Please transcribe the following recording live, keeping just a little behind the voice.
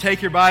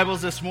Take your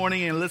Bibles this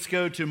morning and let's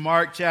go to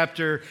Mark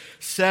chapter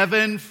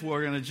 7.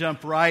 We're going to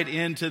jump right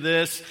into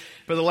this.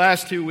 For the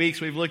last 2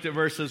 weeks, we've looked at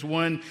verses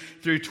 1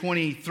 through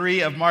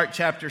 23 of Mark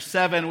chapter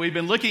 7. We've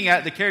been looking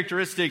at the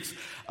characteristics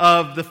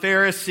of the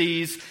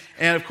Pharisees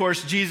and, of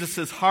course,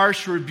 Jesus'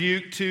 harsh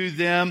rebuke to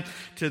them,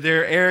 to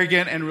their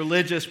arrogant and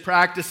religious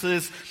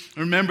practices.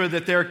 Remember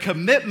that their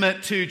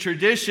commitment to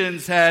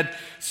traditions had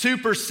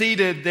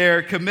superseded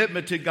their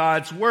commitment to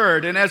God's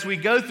Word. And as we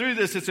go through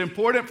this, it's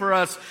important for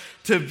us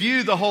to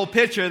view the whole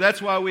picture.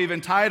 That's why we've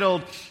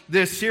entitled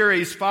this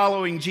series,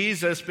 Following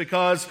Jesus,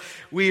 because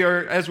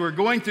as we're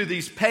going through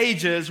these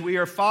pages, we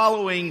are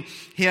following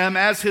Him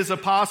as His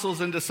apostles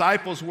and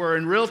disciples were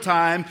in real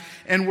time,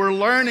 and we're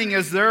learning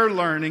as they're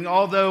learning,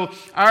 although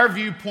our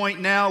viewpoint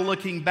now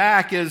looking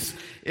back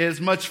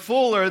is much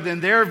fuller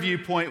than their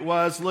viewpoint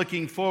was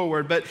looking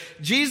forward. But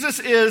Jesus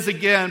is,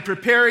 again,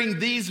 preparing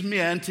these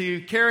men to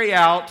carry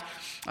out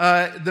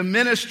the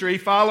ministry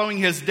following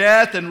His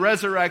death and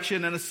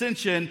resurrection and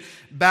ascension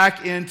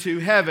back into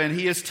heaven.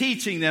 He is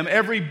teaching them.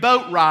 Every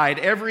boat ride,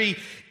 every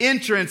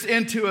entrance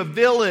into a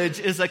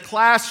village is a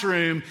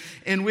classroom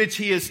in which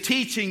He is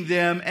teaching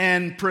them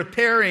and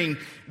preparing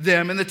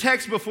them. And the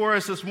text before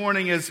us this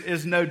morning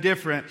is no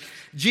different.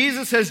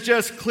 Jesus has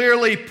just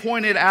clearly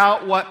pointed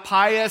out what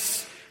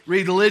pious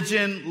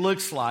religion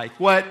looks like,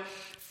 what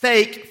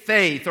fake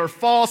faith or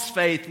false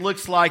faith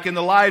looks like in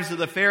the lives of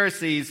the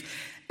Pharisees.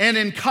 And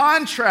in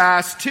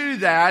contrast to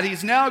that,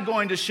 He's now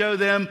going to show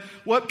them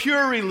what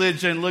pure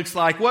religion looks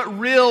like, what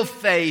real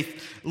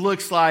faith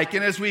looks like.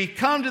 And as we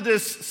come to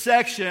this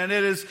section,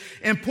 it is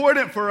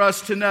important for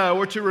us to know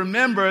or to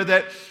remember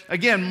that,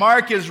 again,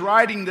 Mark is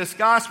writing this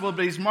gospel,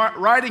 but he's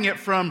writing it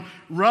from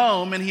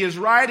Rome, and he is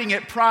writing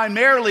it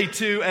primarily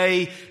to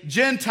a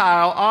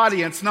Gentile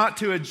audience, not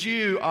to a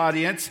Jew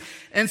audience.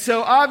 And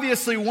so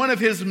obviously one of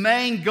his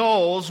main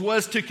goals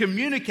was to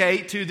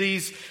communicate to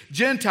these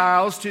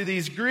Gentiles, to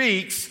these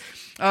Greeks,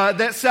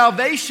 that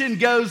salvation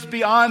goes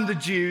beyond the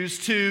Jews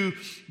to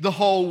the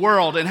whole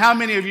world. And how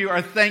many of you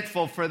are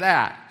thankful for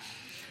that?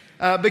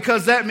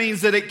 Because that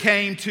means that it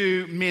came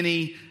to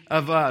many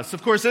of us.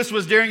 Of course, this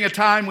was during a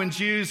time when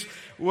Jews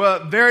were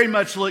very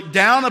much looked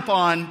down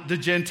upon the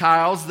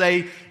Gentiles.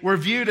 They were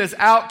viewed as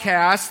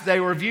outcasts. They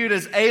were viewed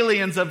as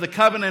aliens of the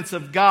covenants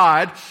of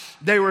God.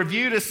 They were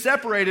viewed as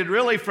separated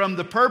really from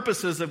the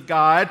purposes of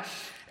God.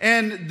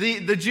 And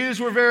the Jews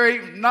were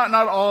not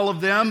all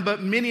of them,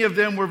 but many of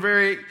them were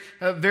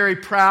very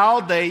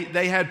proud.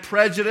 They had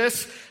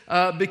prejudice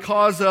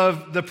because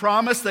of the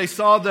promise. They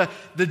saw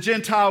the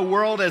Gentile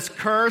world as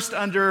cursed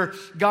under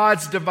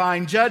God's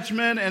divine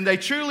judgment, and they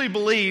truly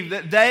believed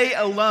that they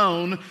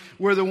alone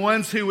were the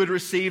ones who would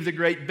receive the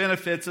great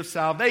benefits of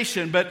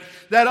salvation. But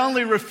that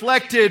only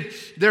reflected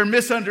their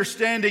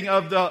misunderstanding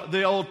of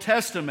the Old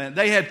Testament.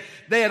 They had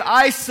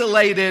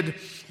isolated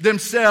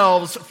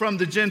themselves from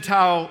the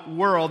Gentile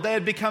world. They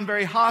had become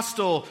very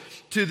hostile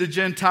to the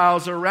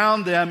Gentiles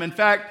around them. In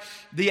fact,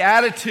 the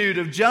attitude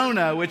of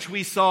Jonah, which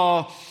we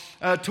saw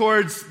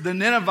towards the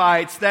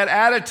Ninevites, that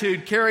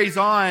attitude carries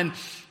on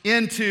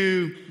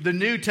into the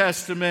New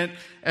Testament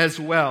as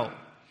well.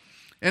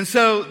 And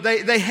so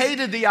they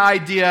hated the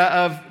idea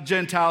of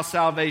Gentile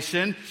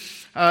salvation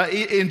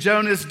in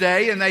Jonah's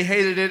day, and they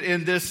hated it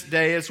in this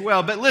day as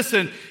well. But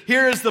listen,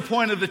 here is the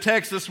point of the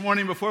text this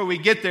morning before we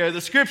get there. The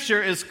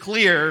Scripture is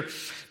clear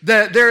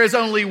that there is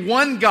only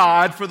one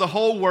God for the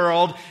whole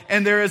world,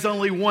 and there is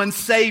only one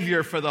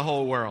Savior for the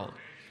whole world.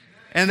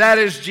 And that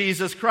is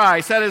Jesus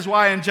Christ. That is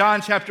why in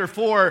John chapter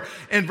 4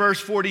 and verse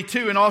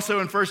 42 and also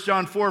in 1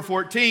 John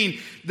 4:14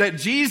 that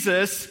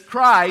Jesus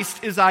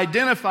Christ is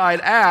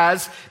identified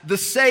as the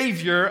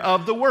Savior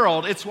of the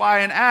world. It's why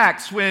in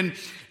Acts when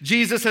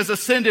Jesus has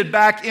ascended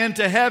back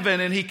into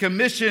heaven and He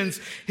commissions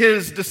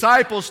His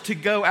disciples to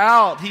go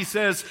out. He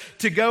says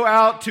to go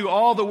out to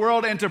all the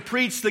world and to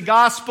preach the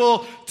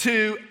gospel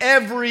to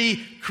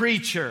every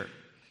creature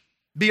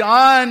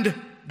beyond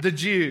the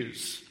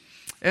Jews.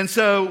 And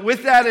so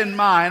with that in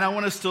mind, I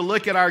want us to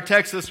look at our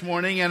text this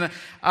morning, and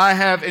I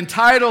have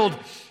entitled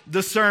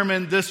the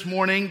sermon this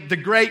morning, The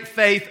Great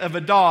Faith of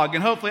a Dog.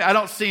 And hopefully I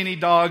don't see any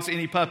dogs,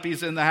 any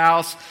puppies in the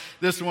house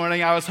this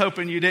morning. I was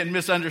hoping you didn't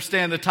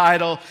misunderstand the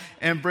title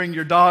and bring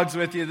your dogs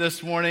with you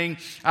this morning.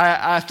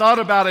 I thought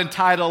about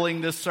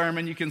entitling this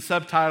sermon. You can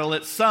subtitle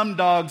it, Some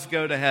Dogs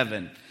Go to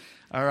Heaven.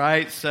 All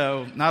right,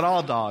 so not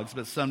all dogs,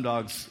 but some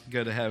dogs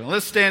go to heaven.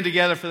 Let's stand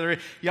together for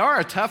y'all are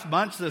a tough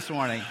bunch this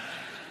morning.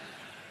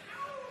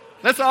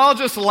 Let's all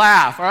just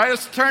laugh, all right?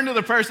 Let's turn to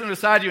the person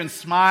beside you and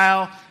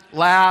smile,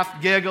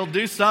 laugh, giggle,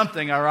 do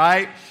something, all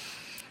right?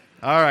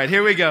 All right,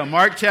 here we go.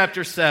 Mark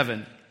chapter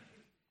 7,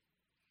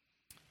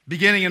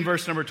 beginning in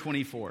verse number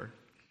 24.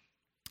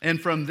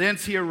 And from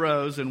thence he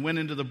arose and went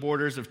into the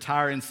borders of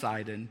Tyre and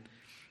Sidon,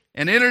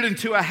 and entered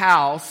into a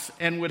house,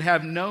 and would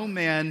have no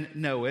man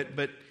know it,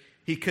 but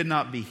he could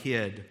not be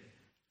hid.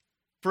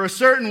 For a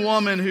certain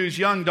woman whose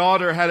young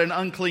daughter had an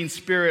unclean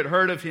spirit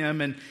heard of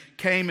him, and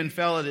came and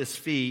fell at his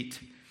feet.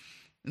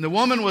 And the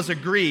woman was a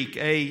Greek,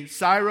 a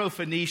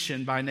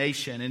Syrophoenician by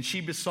nation, and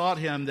she besought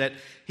him that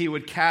he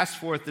would cast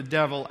forth the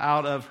devil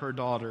out of her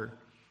daughter.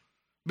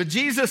 But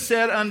Jesus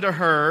said unto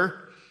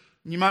her,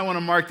 you might want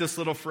to mark this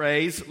little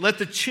phrase, let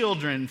the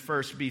children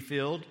first be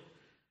filled.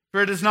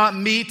 For it is not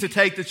meet to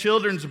take the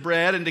children's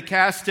bread and to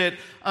cast it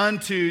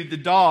unto the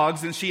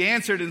dogs. And she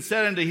answered and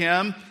said unto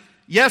him,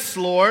 Yes,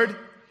 Lord,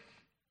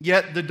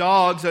 yet the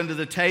dogs under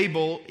the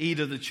table eat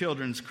of the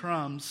children's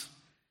crumbs.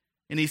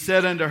 And he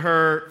said unto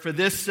her, For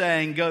this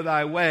saying, go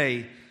thy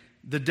way,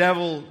 the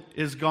devil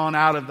is gone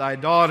out of thy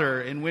daughter.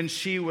 And when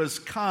she was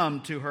come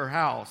to her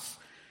house,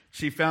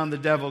 she found the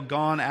devil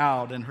gone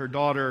out, and her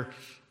daughter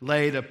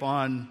laid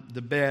upon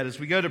the bed. As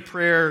we go to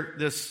prayer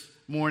this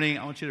morning,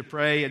 I want you to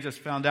pray. I just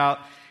found out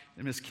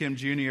that Miss Kim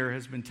Jr.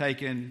 has been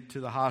taken to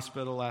the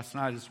hospital last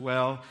night as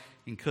well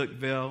in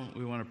Cookeville.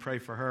 We want to pray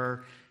for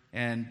her.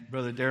 And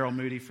Brother Daryl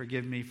Moody,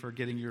 forgive me for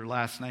getting your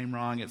last name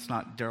wrong. It's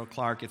not Daryl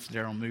Clark, it's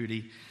Daryl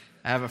Moody.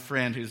 I have a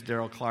friend who's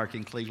Daryl Clark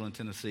in Cleveland,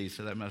 Tennessee,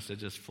 so that must have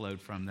just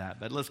flowed from that.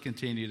 But let's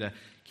continue to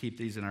keep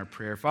these in our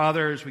prayer.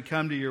 Father, as we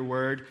come to your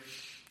word,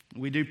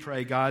 we do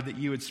pray, God, that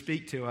you would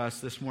speak to us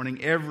this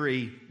morning.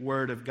 Every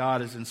word of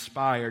God is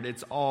inspired.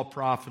 It's all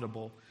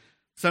profitable.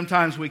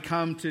 Sometimes we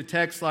come to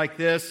texts like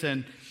this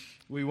and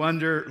we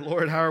wonder,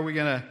 Lord, how are we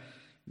going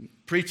to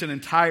preach an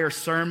entire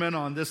sermon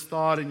on this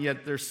thought? And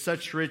yet there's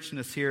such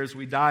richness here as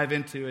we dive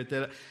into it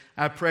that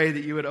I pray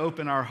that you would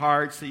open our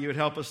hearts, that you would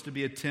help us to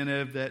be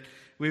attentive, that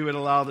we would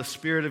allow the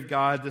Spirit of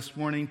God this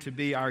morning to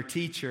be our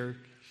teacher.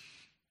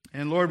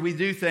 And Lord, we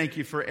do thank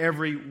you for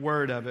every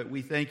word of it.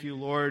 We thank you,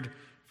 Lord,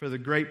 for the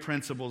great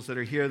principles that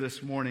are here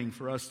this morning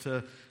for us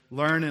to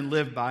learn and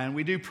live by. And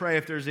we do pray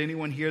if there's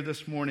anyone here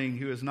this morning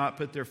who has not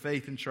put their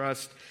faith and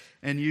trust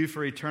in you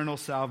for eternal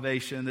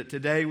salvation, that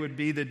today would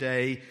be the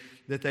day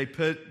that they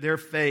put their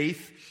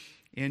faith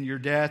in your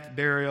death,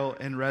 burial,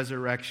 and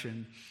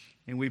resurrection.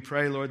 And we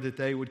pray, Lord, that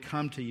they would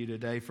come to you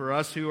today. For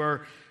us who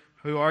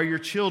are your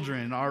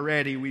children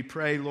already, we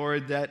pray,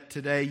 Lord, that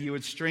today you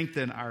would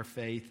strengthen our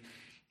faith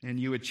and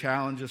you would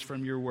challenge us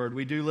from your word.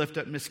 We do lift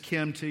up Miss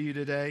Kim to you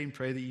today and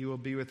pray that you will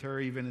be with her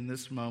even in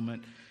this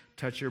moment.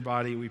 Touch your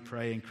body, we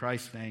pray in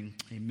Christ's name.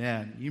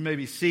 Amen. You may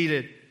be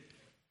seated.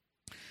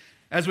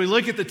 As we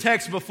look at the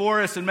text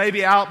before us and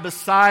maybe out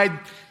beside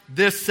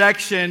this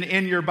section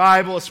in your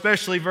Bible,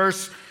 especially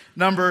verse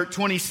number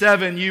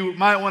 27, you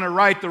might want to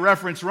write the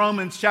reference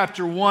Romans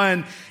chapter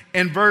 1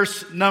 and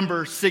verse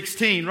number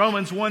 16.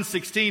 Romans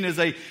 1:16 is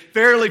a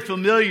fairly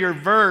familiar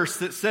verse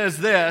that says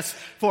this,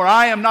 For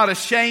I am not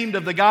ashamed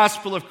of the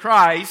gospel of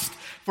Christ,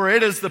 for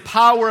it is the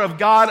power of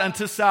God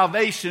unto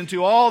salvation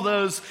to all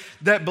those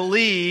that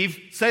believe.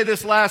 Say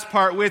this last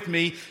part with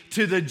me,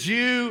 to the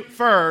Jew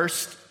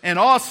first and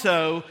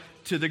also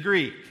to the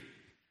Greek.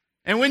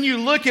 And when you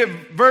look at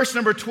verse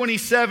number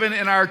 27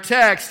 in our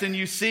text and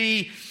you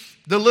see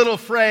the little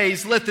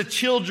phrase, let the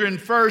children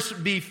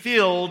first be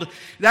filled,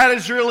 that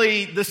is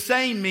really the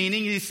same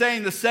meaning. He's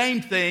saying the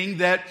same thing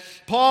that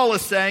Paul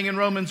is saying in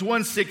Romans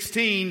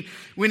 1:16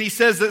 when he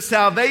says that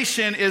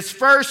salvation is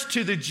first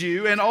to the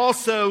Jew and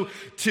also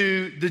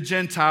to the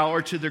Gentile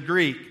or to the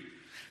Greek.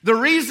 The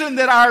reason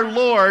that our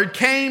Lord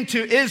came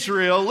to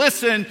Israel,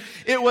 listen,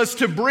 it was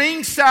to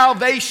bring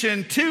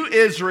salvation to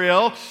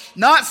Israel,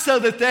 not so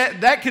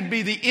that could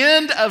be the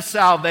end of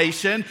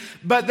salvation,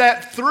 but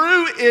that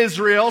through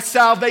Israel,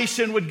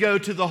 salvation would go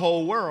to the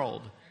whole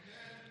world.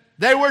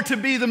 They were to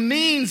be the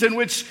means in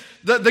which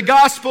the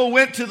gospel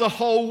went to the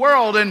whole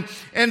world.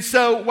 And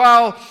so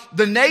while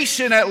the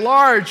nation at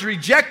large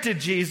rejected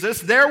Jesus,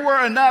 there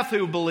were enough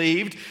who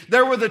believed.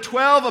 There were the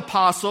 12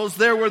 apostles.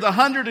 There were the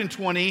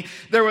 120.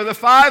 There were the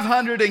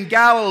 500 in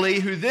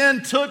Galilee who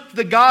then took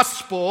the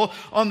gospel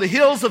on the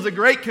hills of the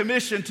Great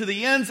Commission to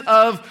the ends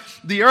of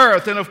the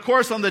earth. And of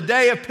course, on the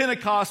day of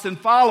Pentecost and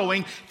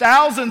following,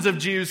 thousands of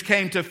Jews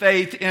came to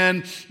faith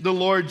in the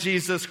Lord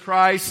Jesus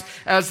Christ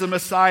as the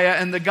Messiah.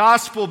 And the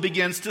gospel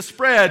begins to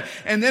spread.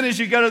 And then as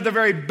you go to the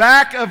very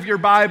back of your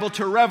Bible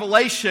to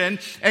Revelation,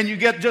 and you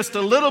get just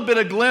a little bit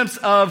of glimpse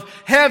of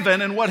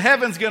heaven and what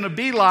heaven's going to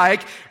be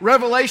like,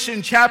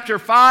 Revelation chapter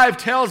 5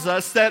 tells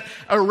us that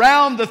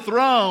around the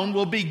throne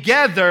will be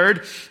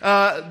gathered,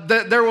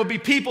 that there will be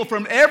people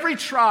from every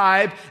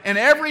tribe and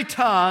every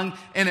tongue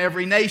and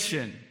every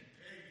nation.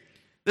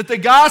 That the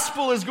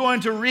gospel is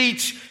going to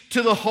reach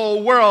to the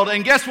whole world.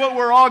 And guess what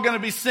we're all going to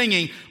be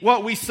singing?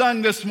 What we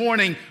sung this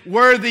morning,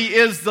 worthy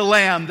is the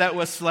Lamb that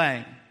was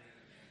slain.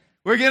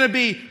 We're going to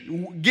be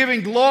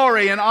giving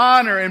glory and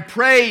honor and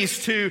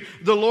praise to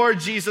the Lord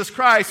Jesus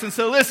Christ. And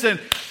so listen,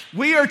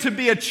 we are to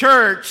be a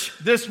church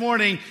this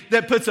morning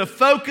that puts a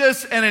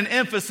focus and an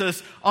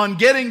emphasis on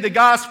getting the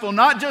gospel,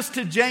 not just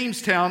to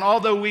Jamestown,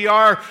 although we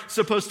are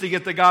supposed to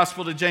get the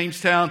gospel to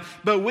Jamestown,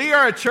 but we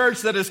are a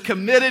church that is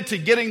committed to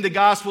getting the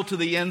gospel to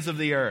the ends of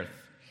the earth,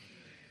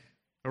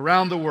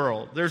 around the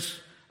world. There's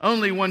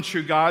only one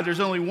true God, there's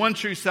only one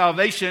true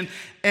salvation,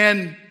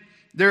 and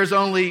there's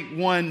only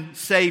one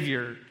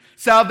Savior.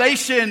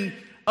 Salvation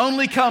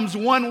only comes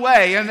one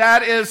way, and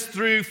that is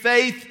through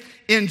faith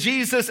in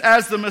Jesus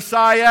as the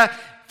Messiah,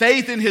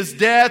 faith in his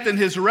death and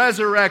his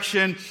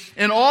resurrection.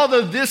 And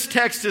although this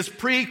text is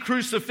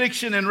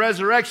pre-crucifixion and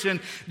resurrection,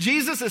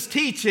 Jesus is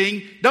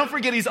teaching, don't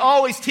forget he's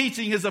always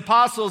teaching his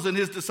apostles and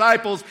his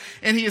disciples,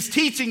 and he is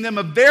teaching them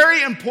a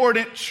very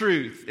important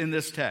truth in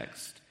this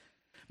text.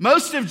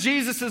 Most of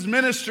Jesus'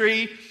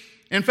 ministry,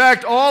 in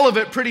fact, all of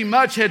it pretty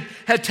much had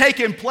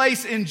taken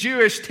place in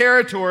Jewish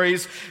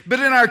territories. But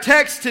in our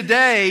text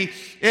today,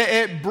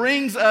 it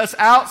brings us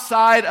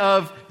outside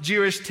of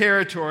Jewish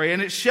territory.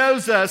 And it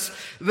shows us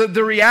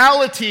the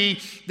reality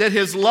that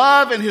his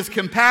love and his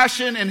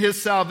compassion and his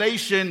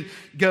salvation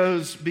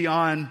goes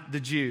beyond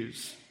the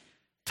Jews.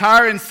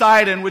 Tyre and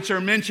Sidon, which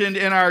are mentioned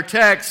in our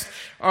text,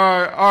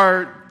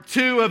 are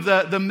two of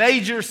the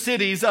major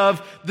cities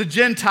of the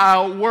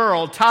Gentile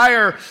world.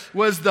 Tyre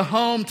was the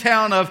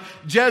hometown of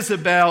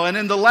Jezebel. And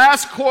in the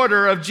last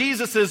quarter of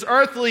Jesus'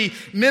 earthly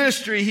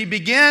ministry, he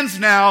begins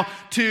now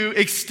to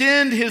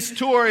extend his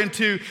tour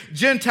into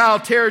Gentile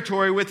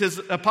territory with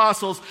his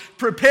apostles,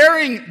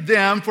 preparing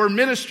them for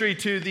ministry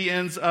to the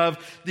ends of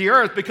the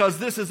earth, because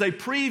this is a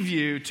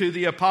preview to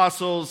the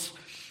apostles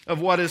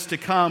of what is to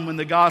come when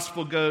the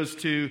gospel goes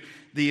to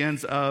the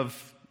ends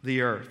of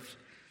the earth.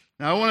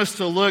 Now, I want us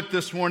to look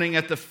this morning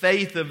at the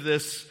faith of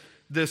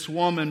this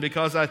woman,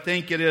 because I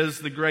think it is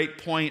the great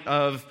point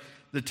of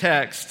the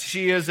text.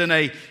 She is in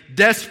a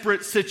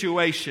desperate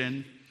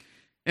situation.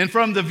 And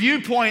from the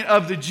viewpoint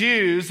of the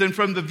Jews and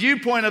from the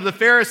viewpoint of the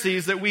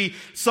Pharisees that we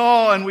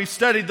saw and we've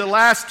studied the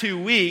last 2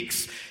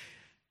 weeks,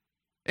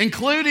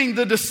 including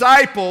the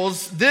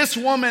disciples, this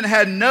woman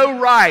had no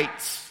right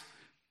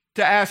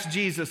to ask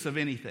Jesus of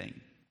anything.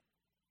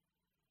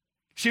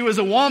 She was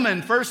a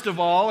woman, first of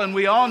all, and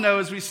we all know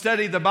as we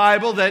study the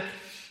Bible that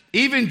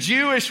even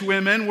Jewish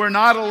women were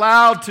not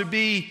allowed to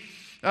be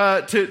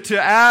to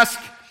ask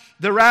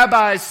the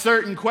rabbis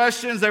certain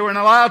questions. They weren't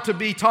allowed to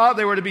be taught.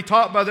 They were to be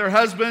taught by their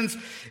husbands.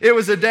 It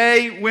was a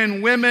day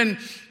when women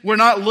were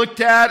not looked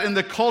at in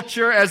the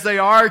culture as they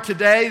are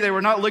today. They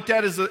were not looked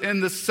at as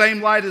in the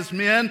same light as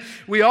men.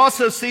 We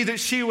also see that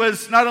she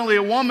was not only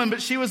a woman,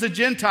 but she was a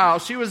Gentile.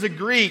 She was a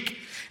Greek.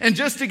 And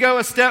just to go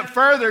a step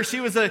further, she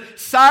was a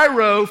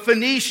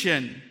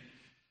Syro-Phoenician,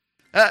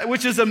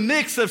 which is a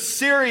mix of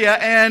Syria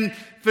and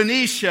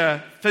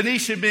Phoenicia,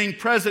 Phoenicia being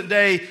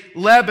present-day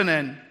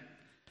Lebanon.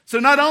 So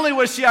not only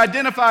was she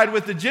identified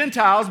with the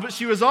Gentiles, but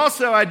she was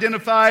also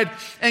identified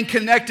and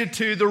connected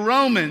to the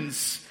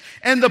Romans.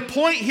 And the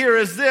point here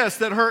is this,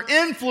 that her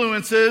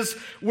influences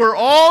were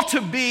all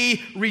to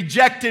be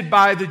rejected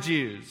by the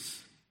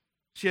Jews.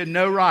 She had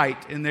no right,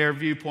 in their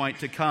viewpoint,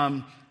 to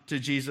come to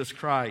Jesus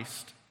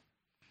Christ.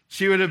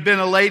 She would have been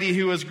a lady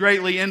who was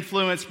greatly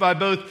influenced by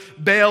both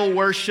Baal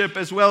worship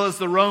as well as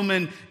the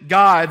Roman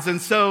gods. And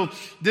so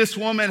this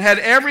woman had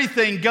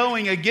everything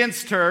going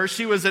against her.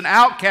 She was an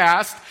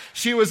outcast.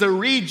 She was a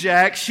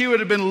reject. She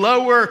would have been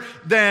lower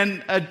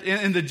than,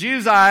 in the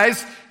Jews'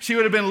 eyes, she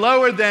would have been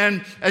lower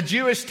than a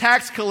Jewish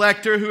tax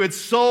collector who had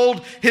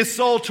sold his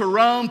soul to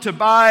Rome to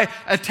buy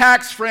a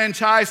tax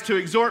franchise to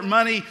extort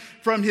money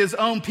from his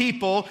own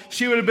people.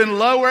 She would have been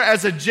lower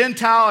as a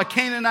Gentile, a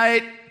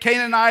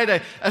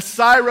Canaanite, a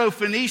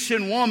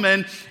Syro-Phoenician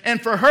woman.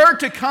 And for her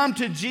to come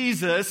to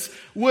Jesus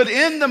would,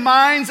 in the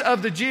minds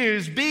of the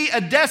Jews, be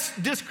a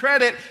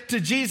discredit to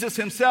Jesus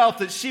himself,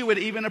 that she would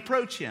even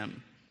approach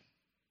him.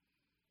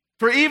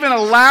 For even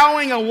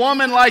allowing a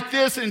woman like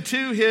this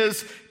into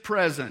his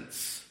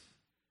presence.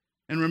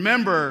 And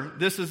remember,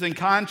 this is in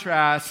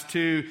contrast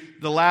to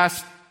the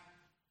last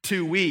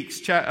 2 weeks,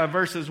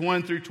 verses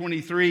 1 through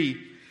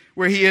 23,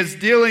 where he is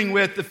dealing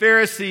with the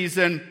Pharisees,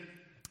 and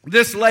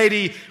this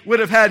lady would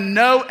have had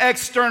no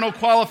external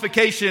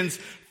qualifications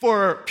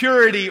for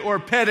purity or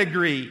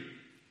pedigree.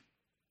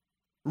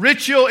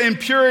 Ritual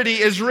impurity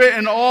is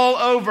written all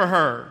over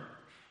her.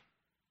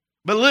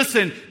 But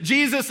listen,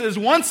 Jesus is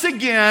once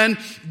again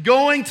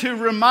going to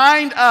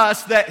remind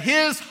us that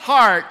his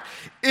heart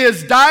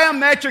is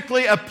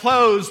diametrically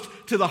opposed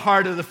to the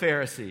heart of the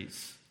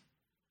Pharisees.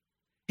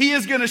 He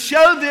is going to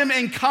show them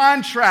in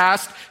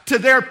contrast to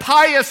their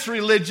pious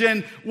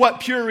religion what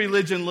pure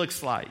religion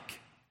looks like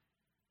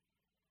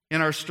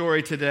in our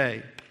story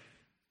today.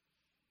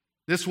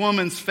 This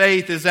woman's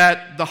faith is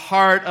at the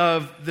heart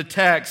of the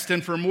text.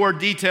 And for more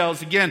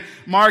details, again,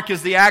 Mark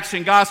is the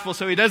action gospel,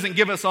 so he doesn't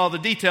give us all the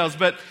details.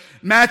 But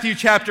Matthew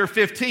chapter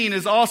 15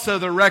 is also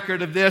the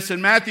record of this.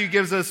 And Matthew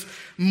gives us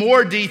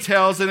more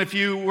details. And if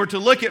you were to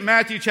look at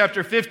Matthew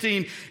chapter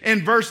 15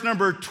 in verse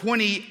number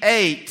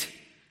 28,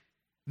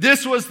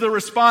 this was the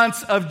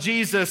response of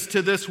Jesus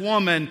to this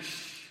woman.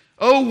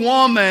 "O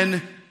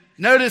woman,"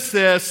 notice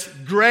this,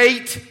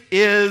 "great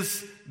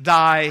is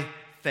thy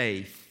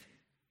faith.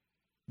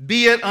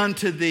 Be it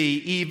unto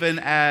thee even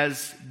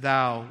as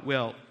thou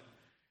wilt."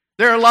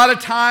 There are a lot of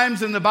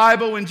times in the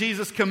Bible when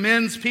Jesus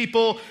commends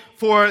people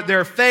for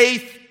their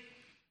faith,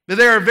 but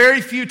there are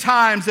very few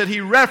times that he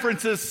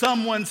references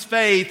someone's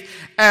faith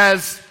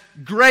as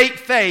great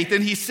faith.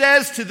 And he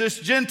says to this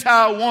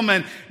Gentile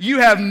woman, you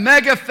have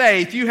mega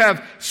faith, you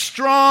have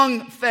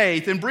strong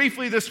faith. And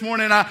briefly this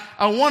morning,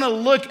 I want to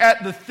look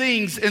at the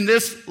things in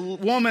this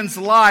woman's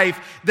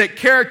life that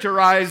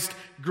characterized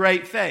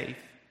great faith.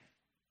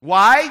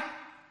 Why?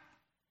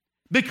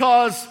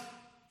 Because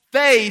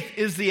faith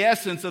is the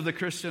essence of the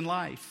Christian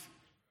life.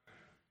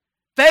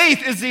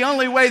 Faith is the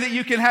only way that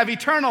you can have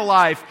eternal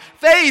life.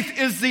 Faith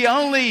is the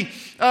only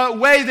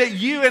way that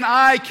you and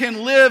I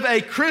can live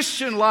a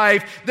Christian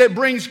life that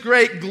brings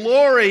great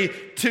glory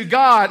to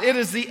God. It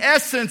is the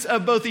essence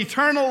of both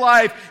eternal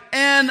life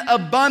and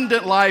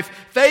abundant life.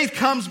 Faith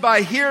comes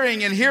by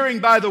hearing, and hearing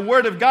by the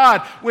Word of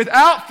God.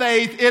 Without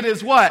faith, it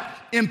is what?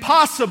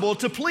 Impossible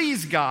to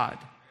please God.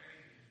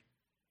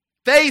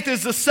 Faith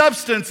is the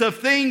substance of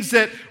things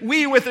that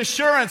we with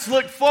assurance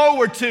look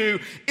forward to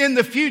in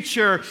the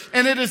future,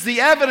 and it is the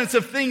evidence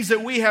of things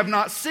that we have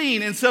not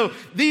seen. And so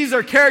these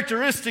are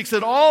characteristics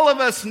that all of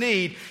us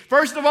need.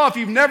 First of all, if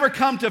you've never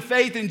come to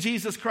faith in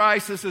Jesus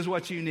Christ, this is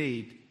what you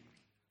need.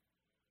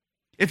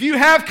 If you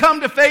have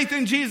come to faith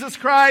in Jesus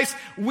Christ,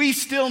 we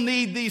still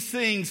need these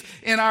things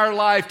in our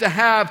life to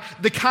have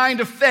the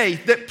kind of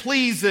faith that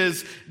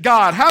pleases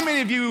God. How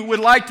many of you would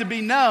like to be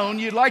known,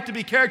 you'd like to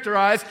be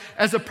characterized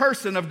as a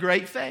person of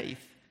great faith?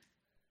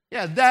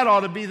 Yeah, that ought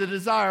to be the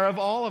desire of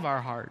all of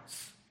our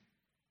hearts.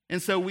 And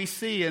so we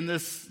see in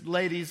this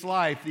lady's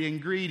life the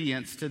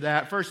ingredients to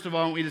that. First of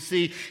all, I want you to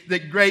see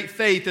that great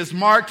faith is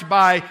marked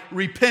by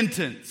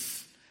repentance.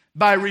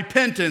 By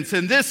repentance.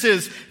 And this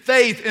is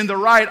faith in the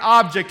right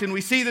object. And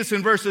we see this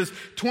in verses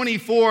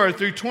 24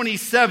 through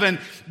 27,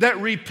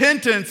 that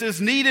repentance is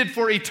needed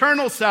for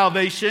eternal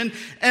salvation,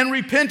 and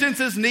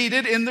repentance is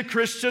needed in the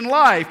Christian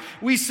life.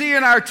 We see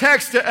in our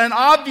text an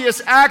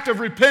obvious act of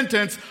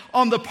repentance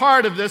on the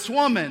part of this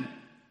woman.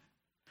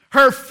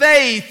 Her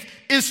faith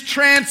is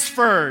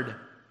transferred.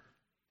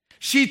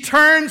 She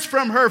turns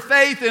from her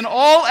faith in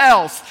all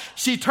else.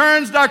 She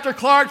turns, Dr.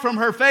 Clark, from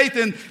her faith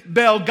in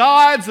Baal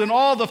gods and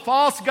all the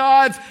false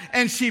gods,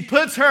 and she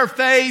puts her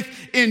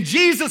faith in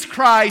Jesus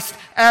Christ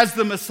as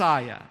the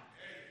Messiah.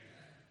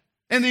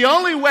 And the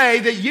only way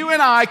that you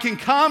and I can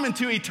come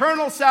into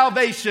eternal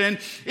salvation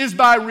is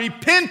by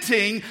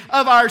repenting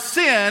of our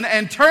sin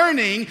and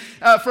turning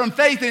from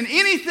faith in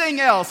anything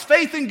else,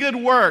 faith in good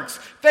works,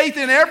 faith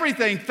in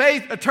everything,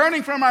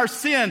 turning from our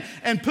sin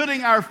and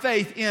putting our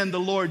faith in the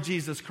Lord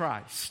Jesus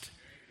Christ.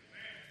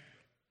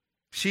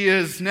 She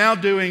is now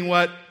doing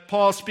what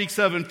Paul speaks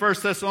of in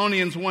 1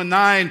 Thessalonians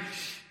 1:9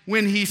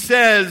 when he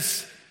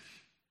says,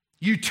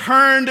 you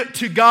turned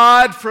to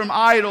God from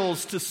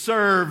idols to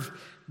serve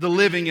the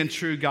living and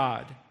true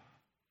God.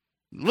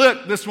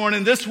 Look, this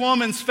morning, this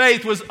woman's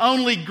faith was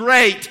only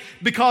great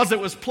because it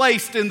was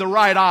placed in the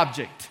right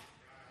object.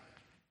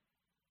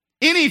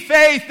 Any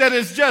faith that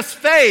is just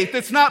faith,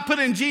 that's not put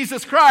in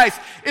Jesus Christ,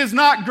 is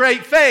not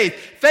great faith.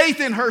 Faith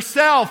in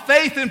herself,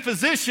 faith in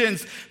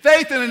physicians,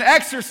 faith in an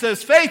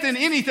exorcist, faith in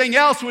anything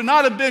else would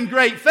not have been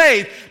great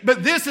faith.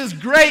 But this is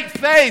great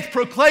faith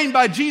proclaimed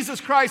by Jesus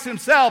Christ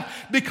himself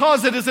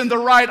because it is in the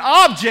right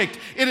object.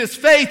 It is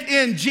faith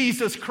in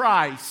Jesus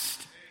Christ.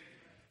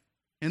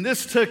 And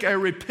this took a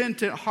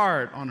repentant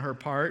heart on her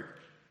part.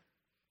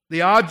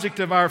 The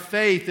object of our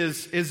faith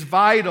is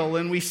vital,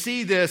 and we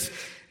see this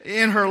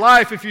in her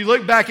life. If you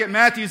look back at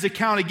Matthew's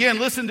account again,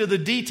 listen to the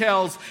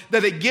details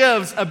that it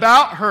gives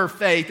about her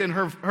faith and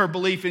her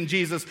belief in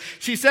Jesus.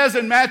 She says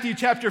in Matthew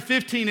chapter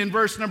 15 in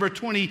verse number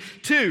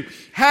 22,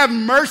 have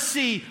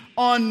mercy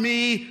on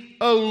me,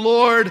 O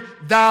Lord,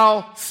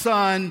 thou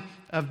Son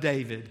of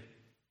David.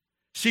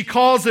 She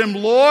calls him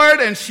Lord,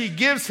 and she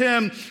gives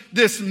him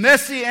this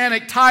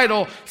messianic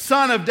title,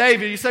 Son of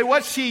David. You say,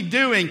 what's she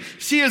doing?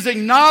 She is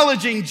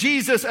acknowledging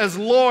Jesus as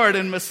Lord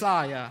and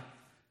Messiah.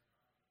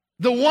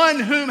 The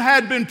one whom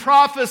had been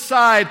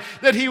prophesied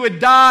that he would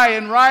die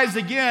and rise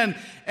again.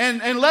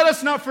 And let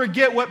us not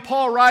forget what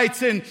Paul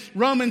writes in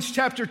Romans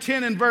chapter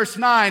 10 and verse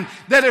 9,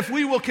 that if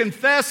we will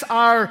confess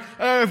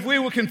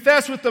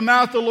with the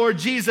mouth the Lord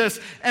Jesus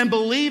and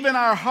believe in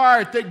our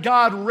heart that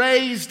God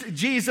raised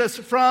Jesus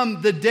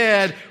from the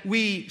dead,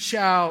 we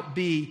shall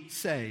be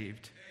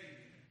saved.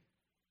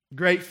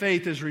 Great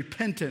faith is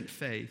repentant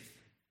faith.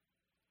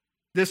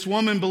 This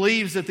woman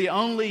believes that the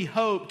only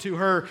hope to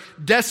her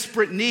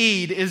desperate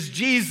need is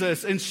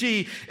Jesus, and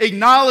she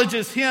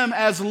acknowledges him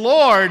as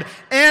Lord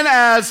and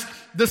as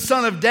the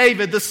Son of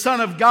David, the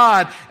Son of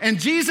God. And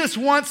Jesus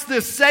wants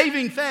this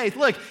saving faith.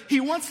 Look,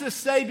 he wants this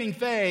saving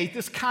faith,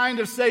 this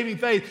kind of saving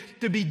faith,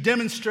 to be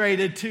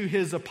demonstrated to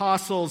his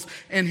apostles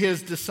and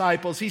his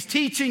disciples. He's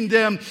teaching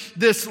them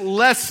this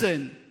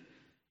lesson.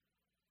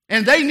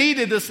 And they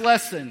needed this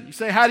lesson. You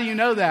say, how do you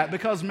know that?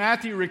 Because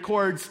Matthew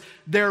records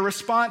their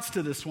response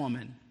to this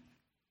woman.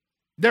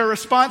 Their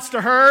response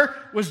to her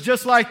was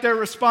just like their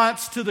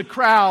response to the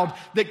crowd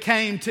that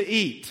came to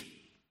eat.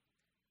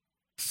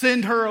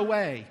 Send her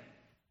away.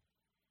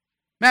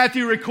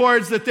 Matthew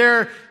records that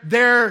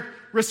their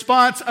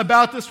response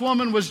about this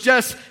woman was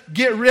just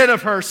get rid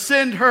of her,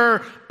 send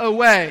her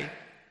away.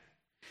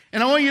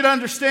 And I want you to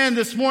understand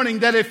this morning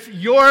that if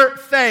your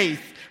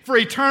faith, for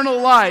eternal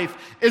life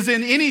is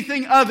in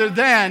anything other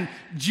than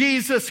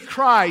Jesus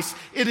Christ,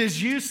 it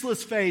is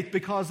useless faith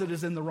because it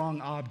is in the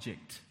wrong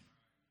object.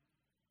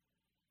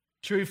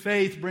 True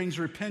faith brings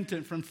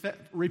repentance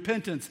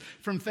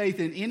from faith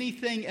in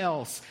anything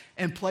else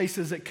and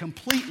places it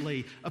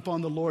completely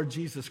upon the Lord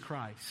Jesus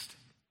Christ.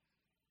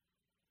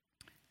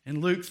 In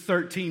Luke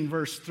 13,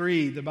 verse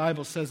 3, the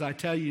Bible says, I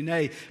tell you,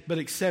 nay, but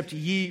except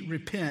ye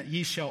repent,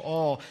 ye shall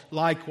all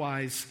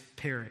likewise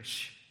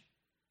perish.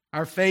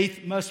 Our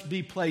faith must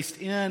be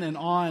placed in and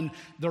on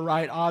the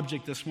right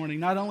object this morning,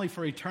 not only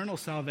for eternal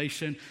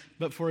salvation,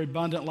 but for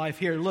abundant life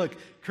here. Look,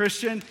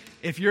 Christian,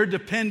 if you're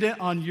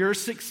dependent on your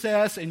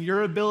success and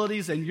your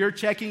abilities and your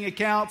checking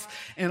accounts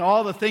and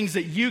all the things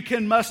that you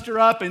can muster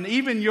up and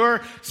even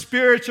your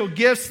spiritual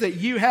gifts that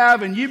you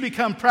have, and you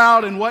become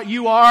proud in what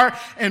you are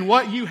and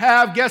what you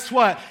have, guess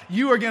what?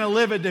 You are going to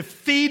live a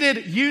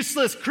defeated,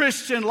 useless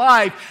Christian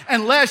life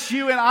unless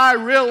you and I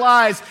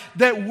realize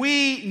that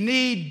we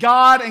need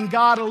God and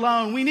God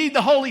alone. We need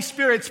the Holy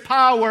Spirit's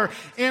power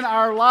in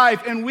our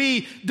life, and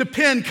we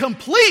depend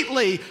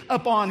completely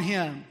upon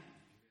Him.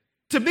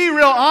 To be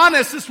real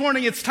honest this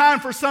morning, it's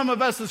time for some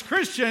of us as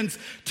Christians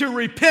to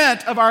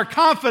repent of our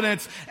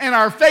confidence and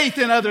our faith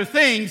in other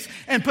things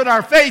and put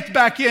our faith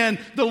back in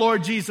the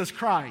Lord Jesus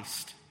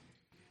Christ.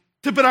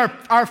 To put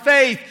our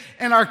faith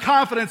and our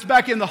confidence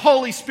back in the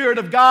Holy Spirit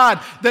of God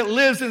that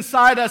lives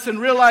inside us, and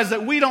realize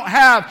that we don't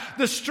have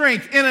the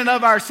strength in and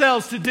of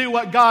ourselves to do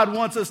what God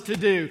wants us to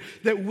do,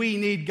 that we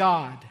need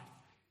God.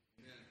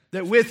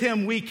 That with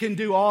Him we can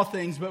do all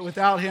things, but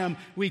without Him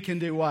we can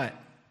do what?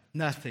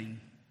 Nothing.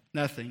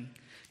 Nothing.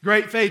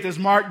 Great faith is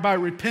marked by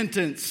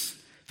repentance,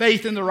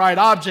 faith in the right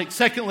object.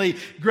 Secondly,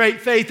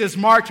 great faith is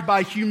marked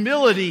by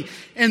humility,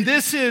 and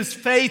this is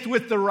faith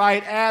with the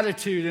right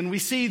attitude. And we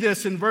see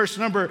this in verse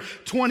number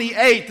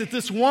 28, that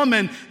this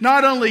woman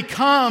not only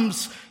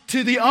comes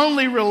to the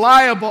only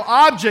reliable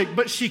object,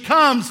 but she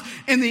comes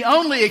in the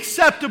only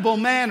acceptable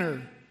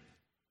manner.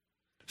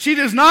 She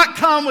does not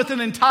come with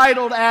an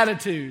entitled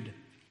attitude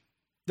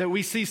that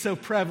we see so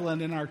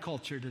prevalent in our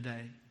culture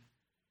today.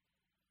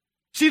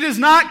 She does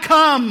not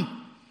come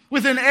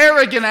with an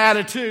arrogant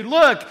attitude.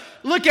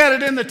 Look at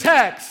it in the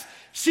text.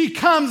 She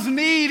comes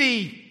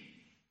needy.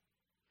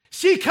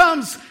 She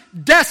comes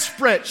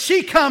desperate.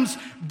 She comes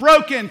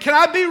broken. Can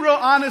I be real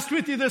honest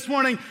with you this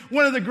morning?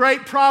 One of the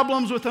great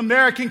problems with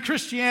American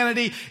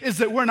Christianity is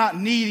that we're not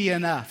needy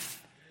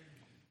enough.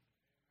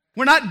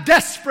 We're not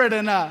desperate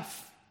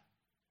enough.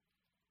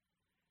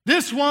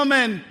 This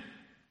woman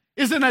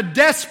is in a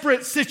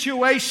desperate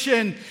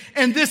situation,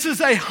 and this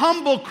is a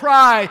humble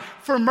cry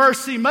for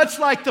mercy, much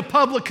like the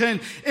publican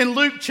in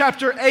Luke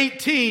chapter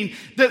 18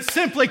 that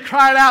simply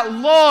cried out,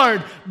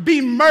 Lord,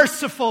 be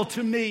merciful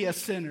to me, a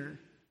sinner.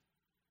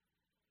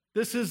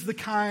 This is the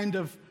kind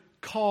of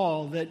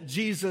call that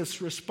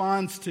Jesus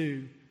responds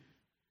to.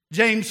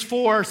 James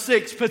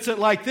 4:6 puts it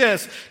like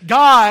this: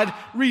 God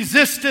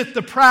resisteth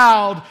the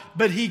proud,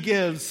 but He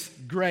gives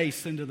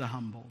grace unto the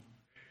humble.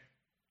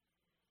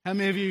 How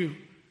many of you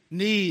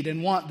need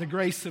and want the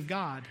grace of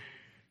God?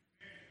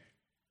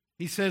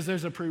 He says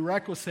there's a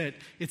prerequisite.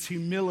 It's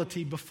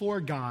humility before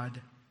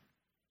God.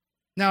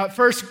 Now, at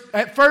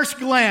first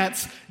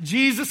glance,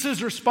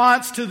 Jesus'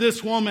 response to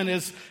this woman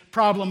is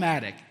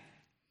problematic.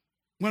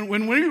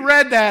 When we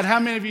read that, how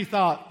many of you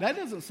thought, that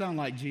doesn't sound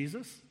like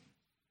Jesus?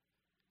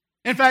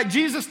 In fact,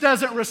 Jesus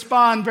doesn't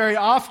respond very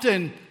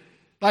often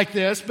like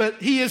this,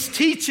 but He is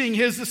teaching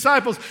His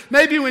disciples.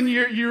 Maybe when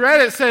you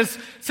read it,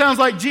 sounds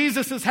like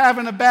Jesus is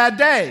having a bad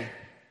day.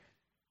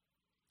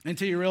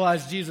 Until you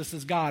realize Jesus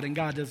is God and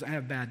God doesn't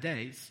have bad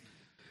days.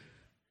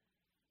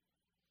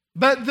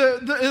 But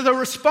the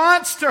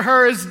response to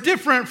her is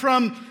different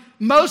from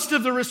most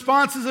of the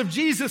responses of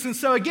Jesus. And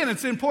so again,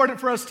 it's important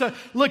for us to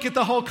look at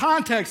the whole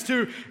context,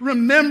 to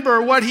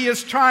remember what He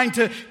is trying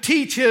to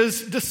teach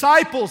His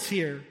disciples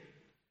here.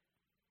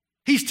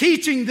 He's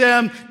teaching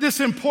them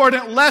this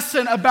important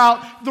lesson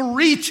about the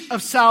reach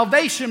of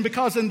salvation,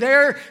 because in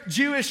their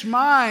Jewish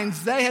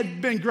minds, they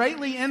had been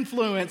greatly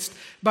influenced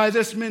by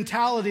this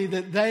mentality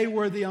that they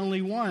were the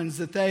only ones,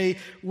 that they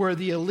were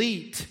the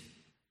elite.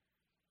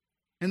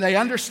 And they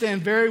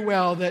understand very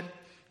well that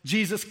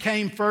Jesus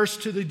came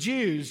first to the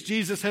Jews.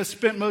 Jesus has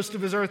spent most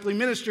of His earthly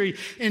ministry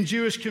in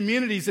Jewish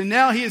communities, and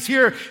now He is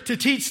here to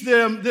teach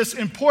them this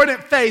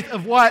important faith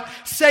of what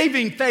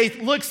saving faith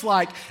looks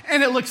like.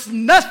 And it looks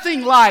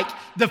nothing like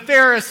the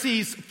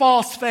Pharisees'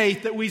 false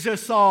faith that we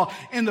just saw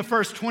in the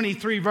first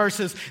 23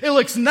 verses. It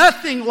looks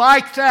nothing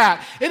like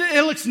that.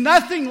 It looks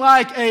nothing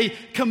like a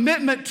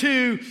commitment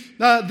to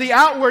the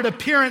outward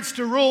appearance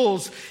to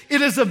rules.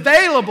 It is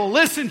available,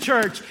 listen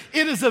church,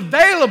 it is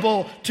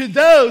available to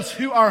those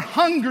who are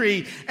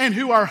hungry and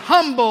who are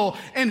humble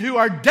and who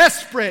are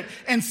desperate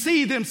and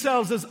see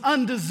themselves as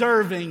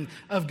undeserving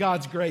of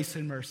God's grace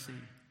and mercy.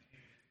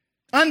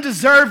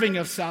 Undeserving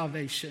of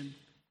salvation.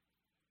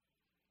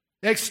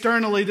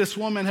 Externally, this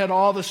woman had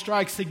all the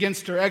strikes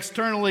against her.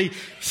 Externally,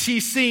 she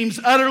seems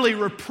utterly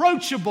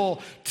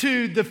reproachable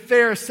to the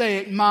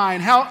Pharisaic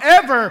mind.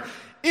 However,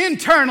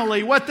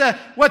 internally, what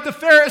the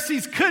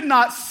Pharisees could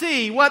not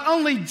see, what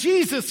only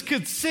Jesus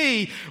could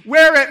see,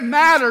 where it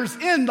matters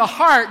in the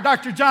heart.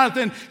 Dr.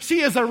 Jonathan,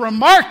 she is a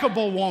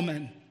remarkable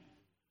woman.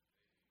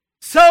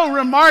 So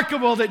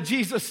remarkable that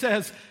Jesus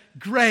says,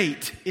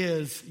 great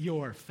is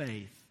your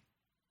faith.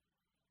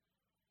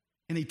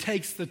 And he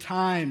takes the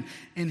time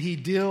and he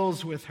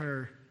deals with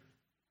her.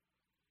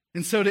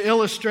 And so to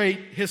illustrate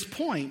his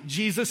point,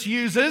 Jesus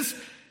uses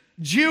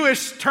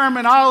Jewish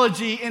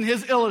terminology in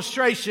his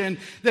illustration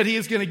that he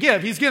is going to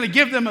give. He's going to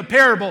give them a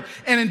parable.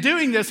 And in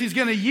doing this, he's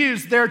going to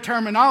use their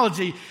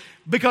terminology.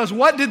 Because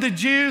what did the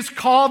Jews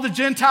call the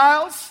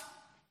Gentiles?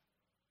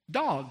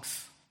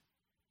 Dogs.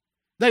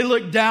 They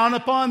looked down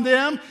upon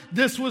them.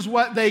 This was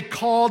what they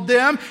called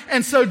them.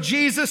 And so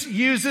Jesus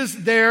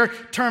uses their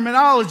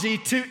terminology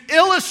to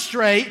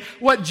illustrate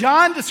what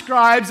John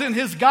describes in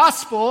his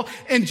gospel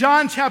in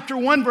John chapter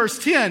 1,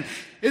 verse 10.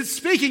 It's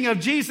speaking of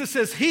Jesus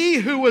as he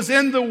who was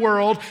in the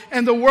world,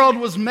 and the world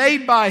was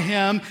made by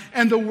him,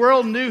 and the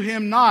world knew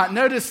him not.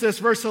 Notice this,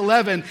 verse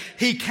 11.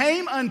 He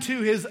came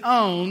unto his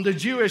own, the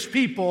Jewish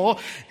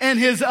people, and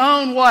his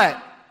own what?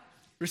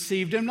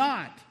 Received him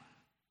not.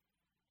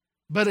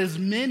 But as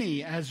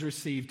many as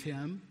received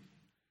him,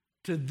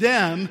 to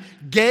them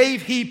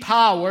gave he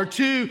power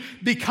to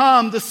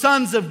become the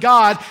sons of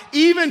God,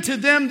 even to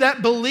them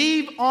that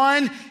believe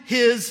on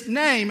his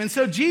name. And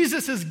so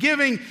Jesus is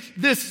giving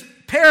this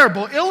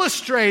parable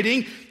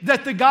illustrating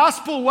that the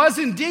gospel was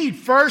indeed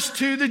first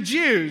to the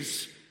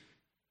Jews.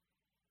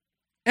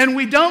 And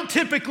we don't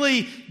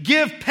typically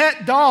give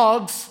pet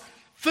dogs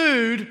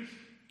food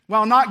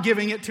while not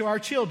giving it to our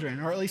children,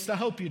 or at least I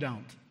hope you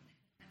don't.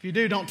 If you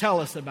do, don't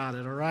tell us about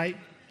it, all right?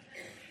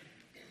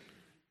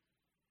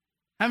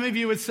 How many of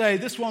you would say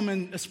this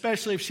woman,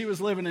 especially if she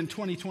was living in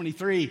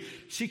 2023,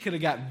 she could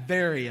have got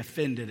very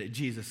offended at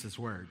Jesus'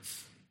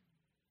 words?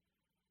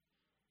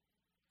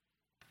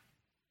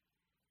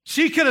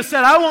 She could have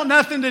said, I want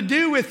nothing to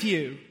do with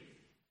you.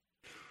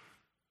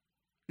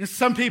 And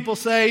some people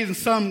say, and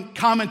some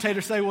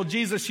commentators say, well,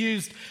 Jesus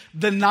used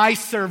the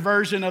nicer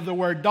version of the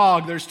word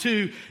dog. There's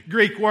two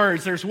Greek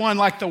words. There's one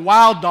like the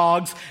wild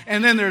dogs,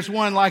 and then there's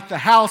one like the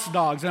house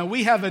dogs. Now,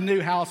 we have a new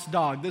house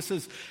dog. This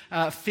is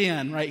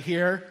Finn right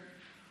here.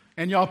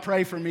 And y'all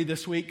pray for me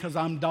this week because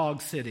I'm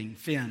dog sitting,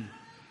 Finn.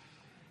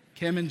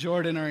 Kim and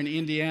Jordan are in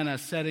Indiana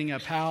setting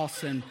up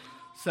house, and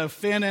so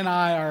Finn and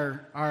I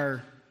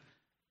are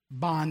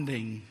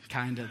bonding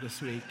kind of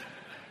this week.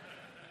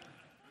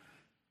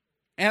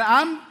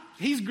 And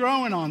he's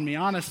growing on me,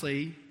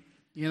 honestly.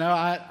 You know,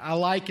 I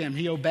like him.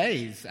 He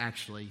obeys,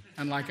 actually,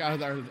 unlike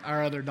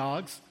our other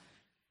dogs.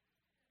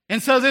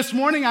 And so this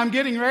morning I'm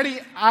getting ready.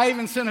 I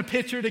even sent a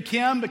picture to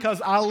Kim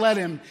because I'll let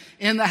him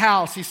in the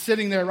house. He's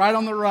sitting there right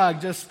on the rug,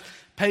 just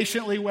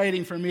patiently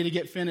waiting for me to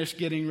get finished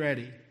getting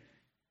ready.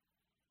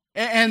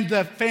 And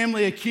the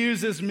family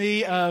accuses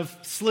me of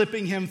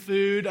slipping him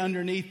food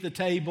underneath the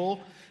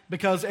table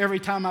because every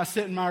time I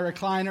sit in my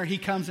recliner, he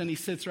comes and he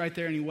sits right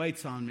there and he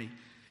waits on me.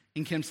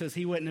 And Kim says,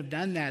 he wouldn't have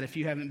done that if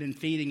you haven't been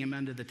feeding him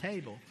under the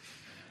table.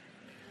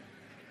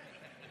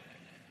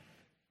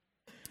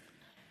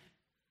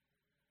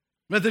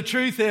 But the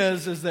truth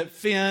is that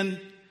Finn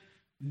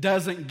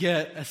doesn't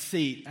get a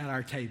seat at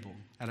our table,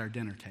 at our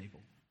dinner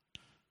table.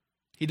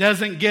 He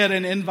doesn't get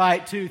an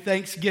invite to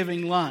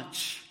Thanksgiving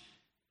lunch.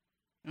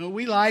 You know,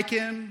 we like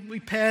him,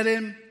 we pet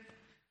him.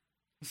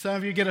 Some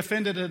of you get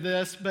offended at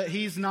this, but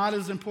he's not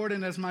as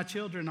important as my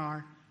children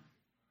are.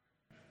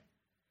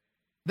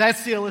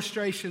 That's the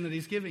illustration that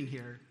he's giving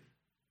here.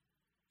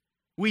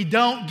 We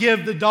don't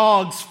give the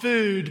dogs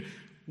food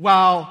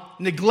while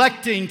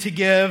neglecting to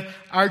give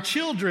our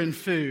children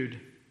food.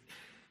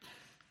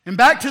 And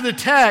back to the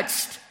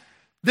text,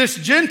 this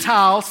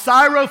Gentile,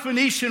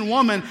 Syrophoenician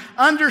woman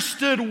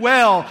understood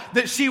well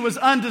that she was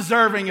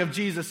undeserving of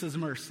Jesus'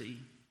 mercy.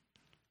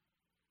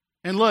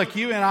 And look,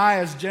 you and I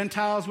as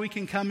Gentiles, we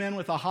can come in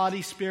with a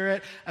haughty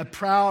spirit, a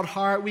proud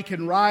heart. We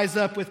can rise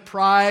up with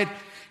pride.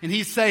 And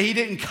he say he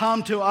didn't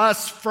come to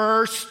us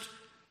first.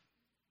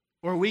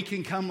 Or we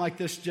can come like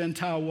this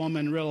Gentile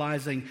woman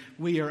realizing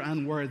we are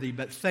unworthy.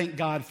 But thank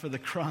God for the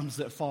crumbs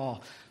that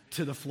fall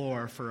to the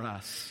floor for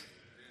us.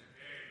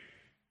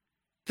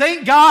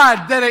 Thank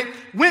God that it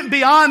went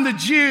beyond the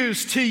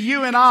Jews to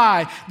you and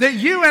I. That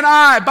you and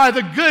I, by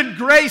the good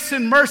grace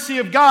and mercy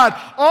of God,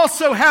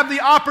 also have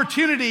the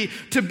opportunity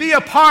to be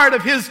a part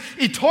of his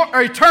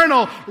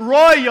eternal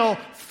royal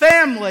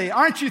family.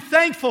 Aren't you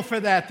thankful for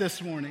that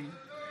this morning?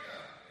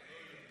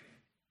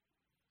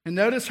 And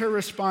notice her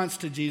response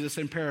to Jesus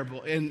in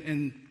parable,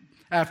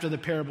 after the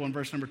parable in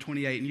verse number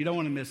 28. And you don't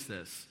want to miss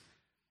this.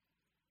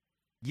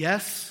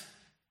 Yes,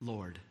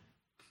 Lord.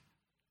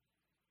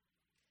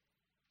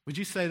 Would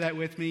you say that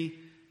with me?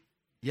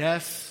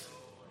 Yes.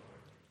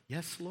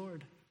 Yes,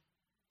 Lord.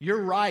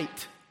 You're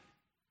right.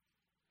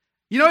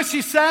 You know what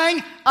she's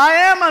saying? I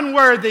am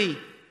unworthy.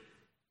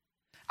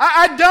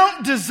 I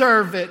don't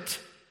deserve it.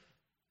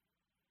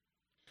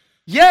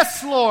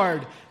 Yes,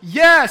 Lord.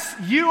 Yes,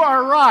 you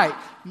are right.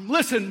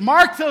 Listen,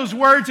 mark those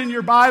words in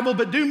your Bible,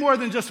 but do more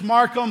than just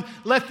mark them.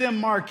 Let them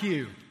mark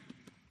you.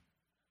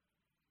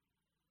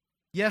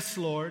 Yes,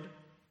 Lord.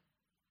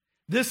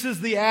 This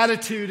is the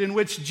attitude in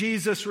which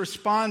Jesus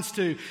responds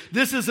to.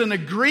 This is an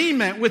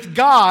agreement with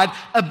God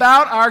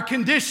about our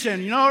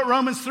condition. You know what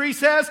Romans 3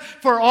 says?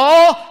 For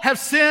all have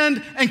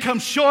sinned and come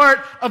short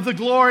of the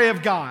glory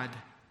of God.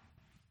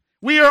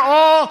 We are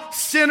all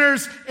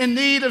sinners in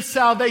need of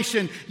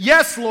salvation.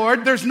 Yes,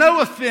 Lord, there's no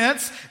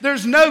offense,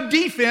 there's no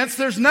defense,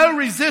 there's no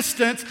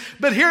resistance.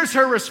 But here's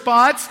her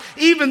response.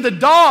 Even the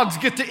dogs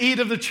get to eat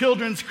of the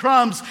children's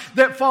crumbs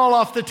that fall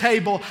off the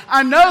table.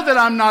 I know that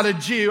I'm not a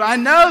Jew. I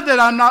know that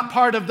I'm not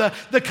part of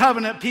the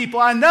covenant people.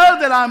 I know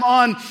that I'm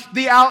on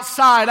the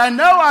outside. I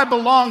know I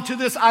belong to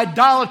this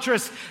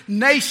idolatrous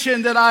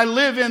nation that I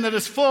live in that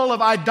is full of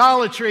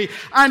idolatry.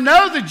 I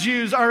know the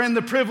Jews are in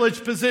the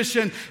privileged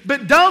position,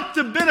 but don't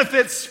the benefits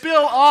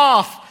spill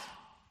off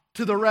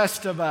to the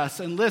rest of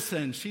us? And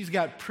listen, she's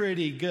got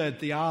pretty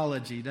good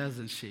theology,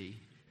 doesn't she?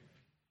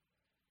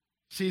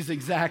 She's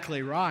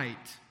exactly right.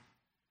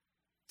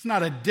 It's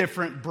not a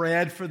different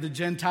bread for the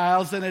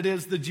Gentiles than it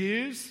is the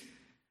Jews.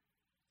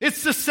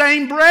 It's the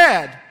same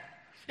bread.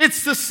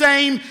 It's the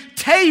same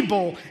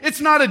table.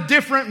 It's not a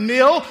different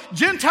meal.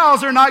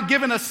 Gentiles are not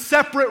given a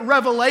separate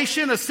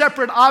revelation, a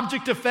separate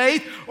object of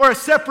faith, or a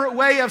separate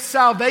way of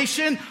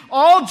salvation.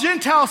 All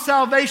Gentile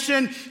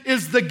salvation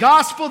is the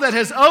gospel that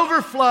has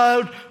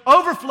overflowed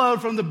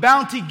from the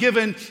bounty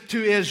given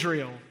to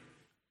Israel.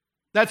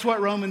 That's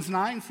what Romans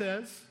 9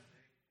 says.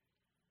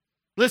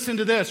 Listen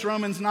to this,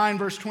 Romans 9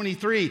 verse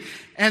 23.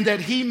 And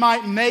that he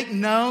might make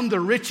known the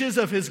riches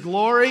of his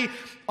glory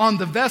on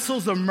the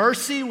vessels of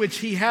mercy which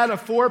he had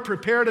afore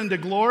prepared unto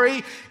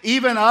glory,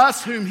 even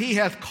us whom he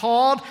hath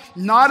called,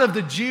 not of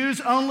the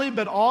Jews only,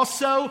 but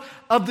also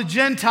of the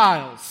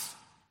Gentiles.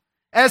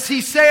 As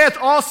he saith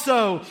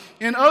also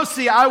in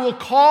Osee, I will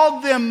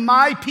call them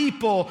my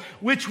people,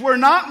 which were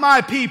not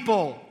my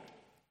people.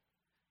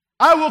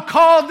 I will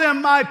call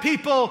them my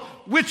people,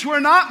 which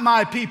were not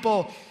my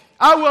people.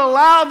 I will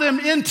allow them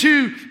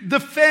into the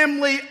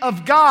family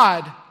of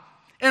God.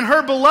 And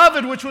her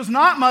beloved, which was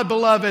not my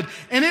beloved.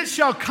 And it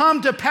shall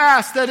come to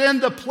pass that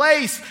in the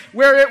place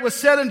where it was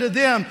said unto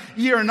them,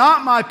 ye are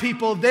not my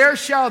people, there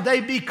shall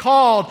they be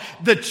called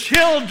the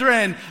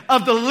children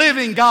of the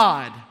living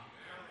God.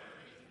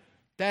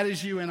 That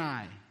is you and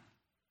I.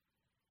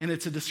 And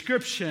it's a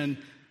description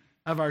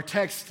of our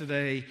text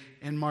today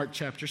in Mark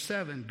chapter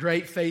 7.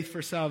 Great faith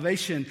for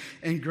salvation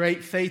and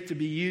great faith to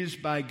be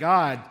used by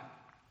God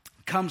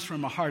comes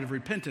from a heart of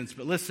repentance.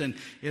 But listen,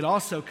 it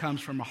also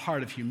comes from a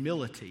heart of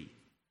humility.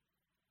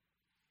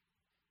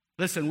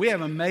 Listen, we have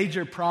a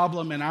major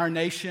problem in our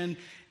nation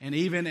and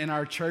even in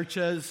our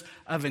churches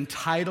of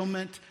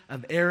entitlement,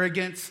 of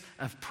arrogance,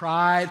 of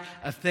pride,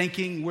 of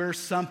thinking we're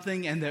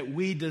something and that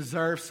we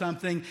deserve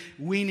something.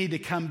 We need to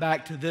come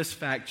back to this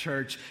fact,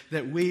 church,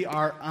 that we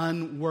are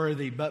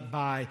unworthy but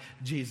by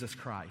Jesus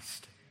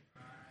Christ.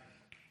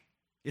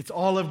 It's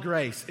all of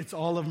grace. It's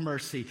all of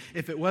mercy.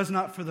 If it was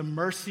not for the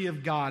mercy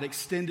of God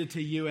extended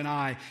to you and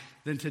I,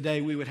 then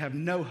today we would have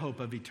no hope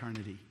of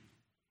eternity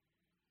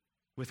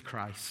with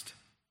Christ.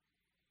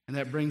 And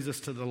that brings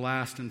us to the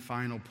last and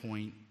final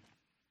point,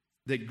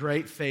 that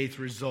great faith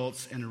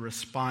results in a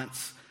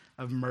response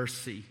of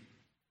mercy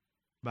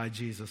by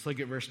Jesus. Look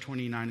at verse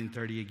 29 and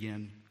 30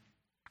 again.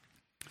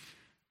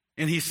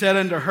 And he said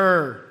unto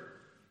her,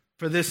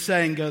 for this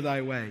saying, go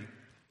thy way.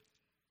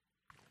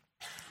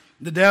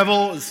 The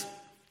devil is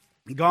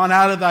gone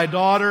out of thy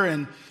daughter,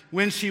 and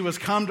when she was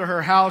come to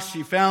her house,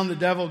 she found the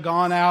devil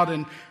gone out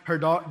and her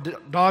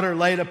daughter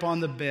laid upon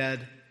the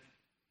bed.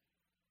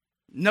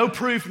 No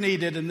proof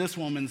needed in this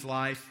woman's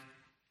life.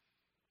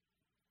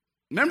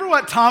 Remember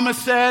what Thomas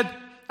said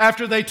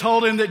after they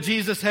told him that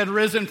Jesus had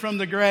risen from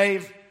the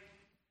grave?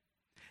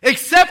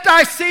 Except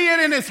I see it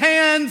in his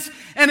hands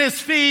and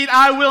his feet,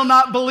 I will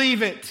not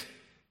believe it.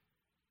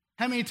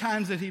 How many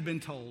times had he been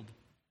told?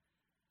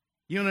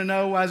 You want to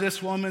know why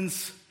this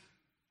woman's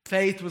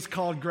faith was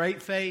called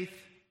great faith?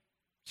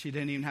 She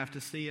didn't even have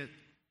to see it.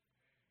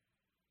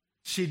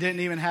 She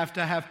didn't even have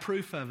to have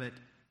proof of it.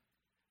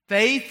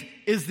 Faith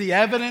is the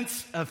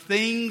evidence of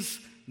things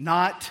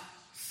not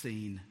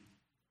seen.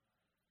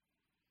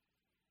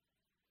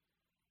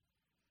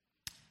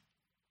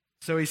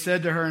 So he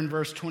said to her in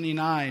verse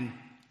 29,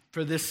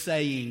 for this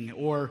saying,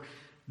 or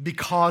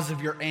because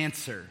of your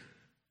answer.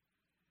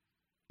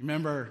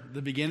 Remember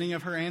the beginning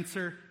of her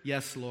answer?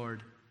 Yes,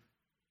 Lord.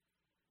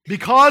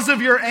 Because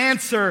of your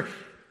answer,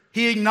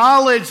 he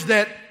acknowledged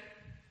that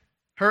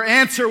her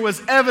answer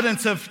was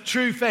evidence of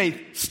true faith.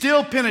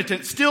 Still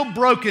penitent, still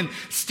broken,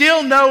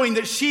 still knowing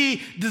that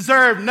she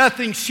deserved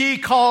nothing. She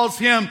calls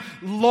him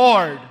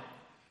Lord.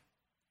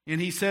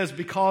 And he says,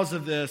 because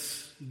of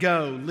this,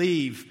 go,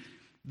 leave.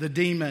 The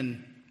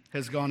demon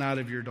has gone out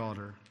of your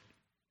daughter.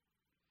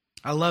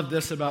 I love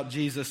this about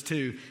Jesus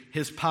too.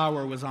 His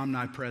power was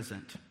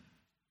omnipresent.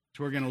 Which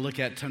we're going to look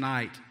at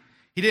tonight.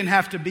 He didn't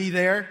have to be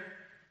there.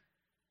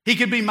 He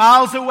could be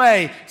miles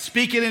away,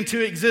 speak it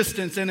into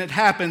existence, and it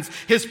happens.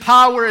 His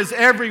power is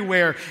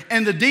everywhere.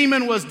 And the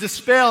demon was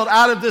dispelled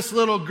out of this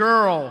little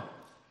girl.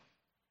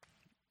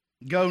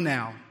 Go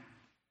now.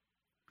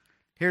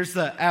 Here's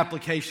the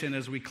application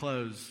as we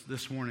close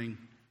this morning.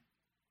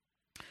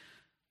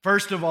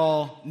 First of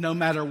all, no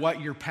matter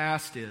what your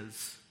past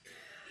is,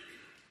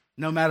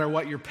 no matter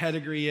what your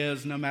pedigree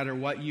is, no matter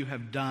what you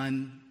have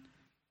done,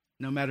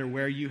 no matter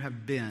where you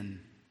have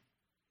been,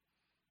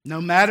 no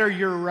matter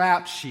your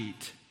rap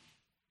sheet,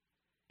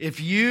 if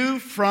you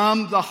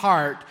from the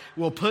heart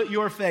will put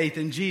your faith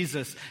in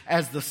Jesus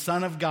as the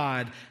Son of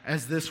God,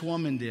 as this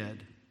woman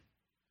did,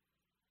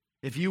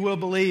 if you will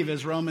believe,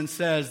 as Romans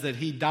says, that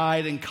he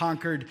died and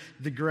conquered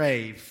the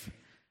grave,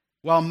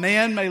 while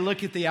man may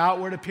look at the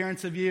outward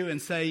appearance of you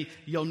and say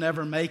you'll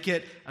never make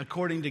it,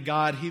 according to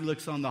God, he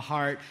looks on the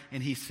heart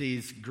and he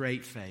sees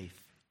great faith.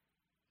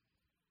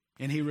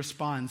 And he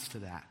responds to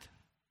that.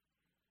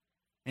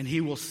 And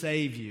he will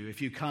save you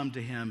if you come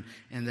to him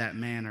in that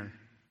manner.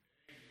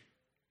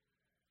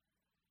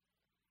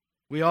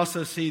 We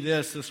also see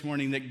this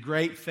morning, that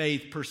great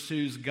faith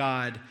pursues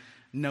God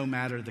no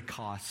matter the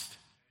cost.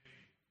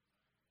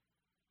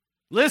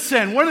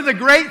 Listen, one of the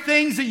great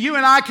things that you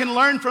and I can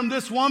learn from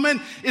this woman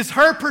is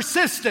her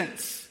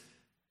persistence.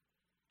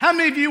 How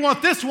many of you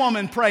want this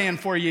woman praying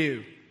for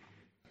you?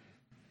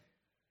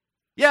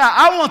 Yeah,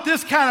 I want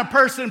this kind of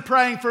person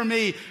praying for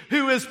me,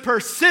 who is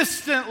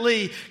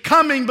persistently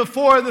coming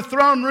before the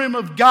throne room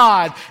of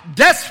God,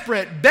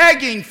 desperate,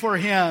 begging for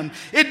him.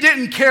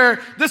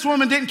 This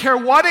woman didn't care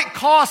what it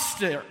cost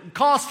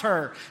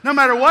her. No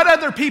matter what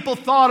other people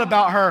thought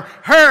about her,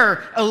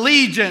 her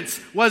allegiance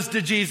was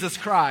to Jesus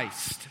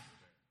Christ.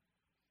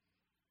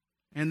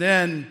 And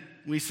then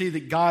we see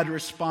that God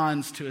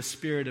responds to a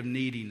spirit of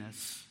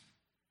neediness.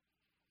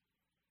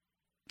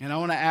 And I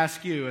want to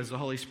ask you, as the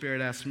Holy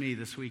Spirit asked me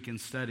this week in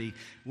study,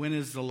 when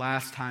is the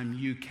last time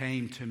you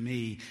came to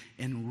me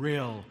in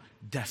real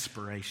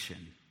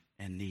desperation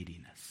and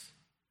neediness?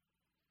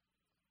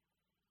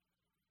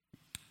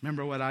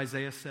 Remember what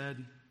Isaiah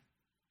said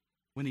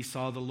when he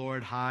saw the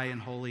Lord high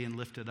and holy and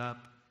lifted up?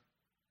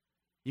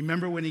 You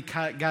remember when he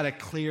got a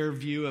clear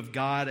view of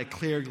God, a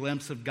clear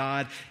glimpse of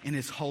God in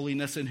his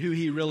holiness and who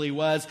he really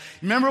was?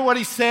 Remember what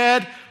he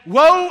said?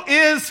 Woe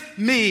is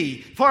me,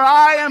 for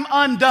I am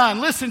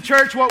undone. Listen,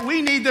 church, what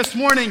we need this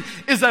morning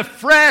is a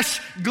fresh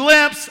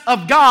glimpse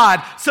of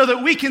God so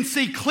that we can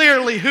see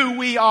clearly who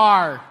we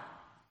are.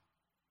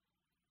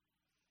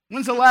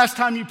 When's the last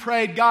time you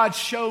prayed, God,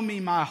 show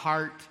me my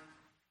heart?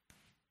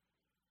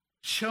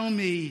 Show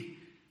me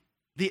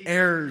the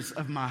errors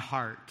of my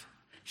heart.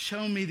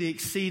 Show me the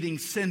exceeding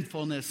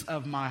sinfulness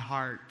of my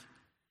heart.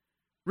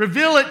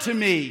 Reveal it to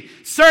me.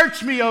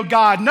 Search me, O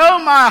God. Know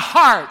my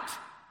heart.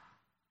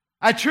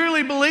 I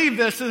truly believe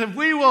this, that if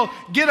we will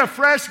get a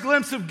fresh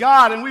glimpse of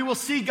God and we will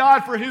see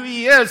God for who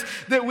he is,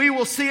 that we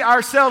will see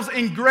ourselves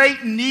in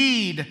great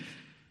need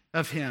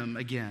of him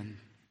again.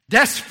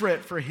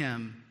 Desperate for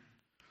him.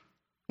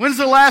 When's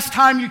the last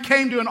time you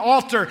came to an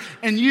altar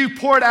and you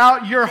poured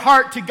out your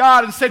heart to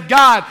God and said,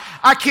 God,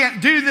 I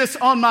can't do this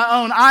on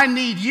my own. I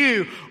need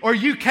you. Or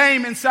you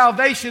came in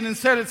salvation and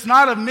said, it's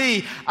not of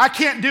me. I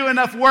can't do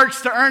enough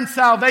works to earn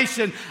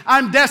salvation.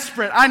 I'm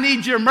desperate. I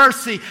need your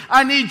mercy.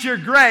 I need your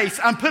grace.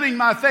 I'm putting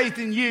my faith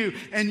in you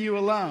and you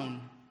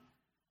alone.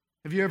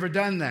 Have you ever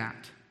done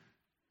that?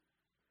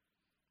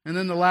 And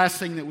then the last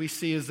thing that we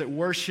see is that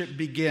worship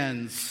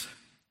begins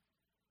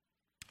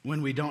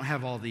when we don't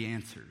have all the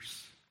answers.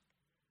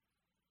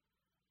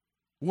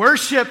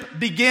 Worship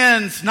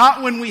begins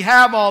not when we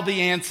have all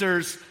the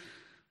answers,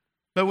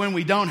 but when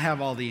we don't have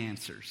all the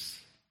answers.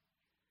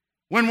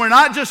 When we're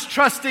not just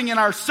trusting in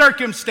our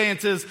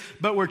circumstances,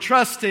 but we're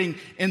trusting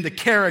in the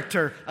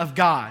character of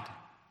God.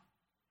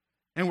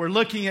 And we're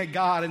looking at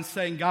God and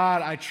saying,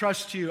 God, I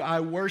trust you. I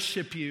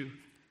worship you.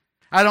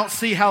 I don't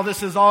see how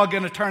this is all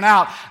going to turn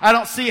out. I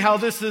don't see how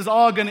this is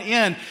all going to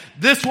end.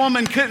 This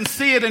woman couldn't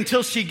see it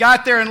until she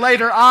got there and laid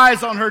her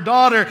eyes on her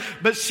daughter.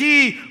 But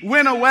she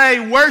went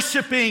away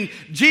worshiping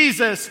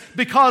Jesus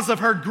because of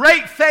her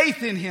great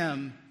faith in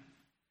him.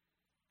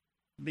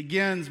 It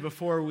begins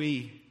before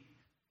we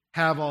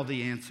have all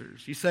the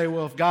answers. You say,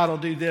 well, if God will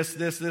do this,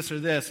 or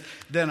this,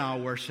 then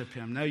I'll worship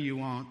him. No, you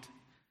won't.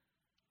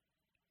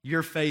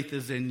 Your faith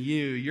is in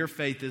you. Your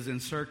faith is in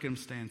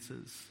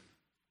circumstances.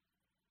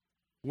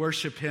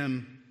 Worship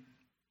him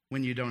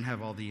when you don't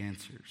have all the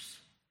answers.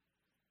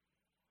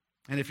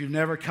 And if you've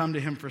never come to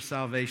him for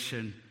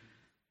salvation,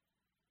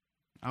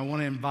 I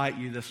want to invite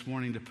you this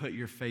morning to put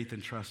your faith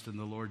and trust in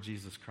the Lord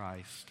Jesus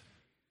Christ.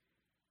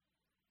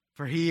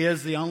 For he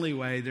is the only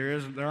way. There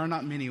are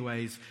not many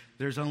ways.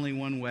 There's only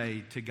one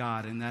way to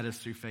God, and that is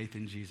through faith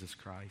in Jesus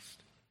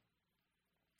Christ.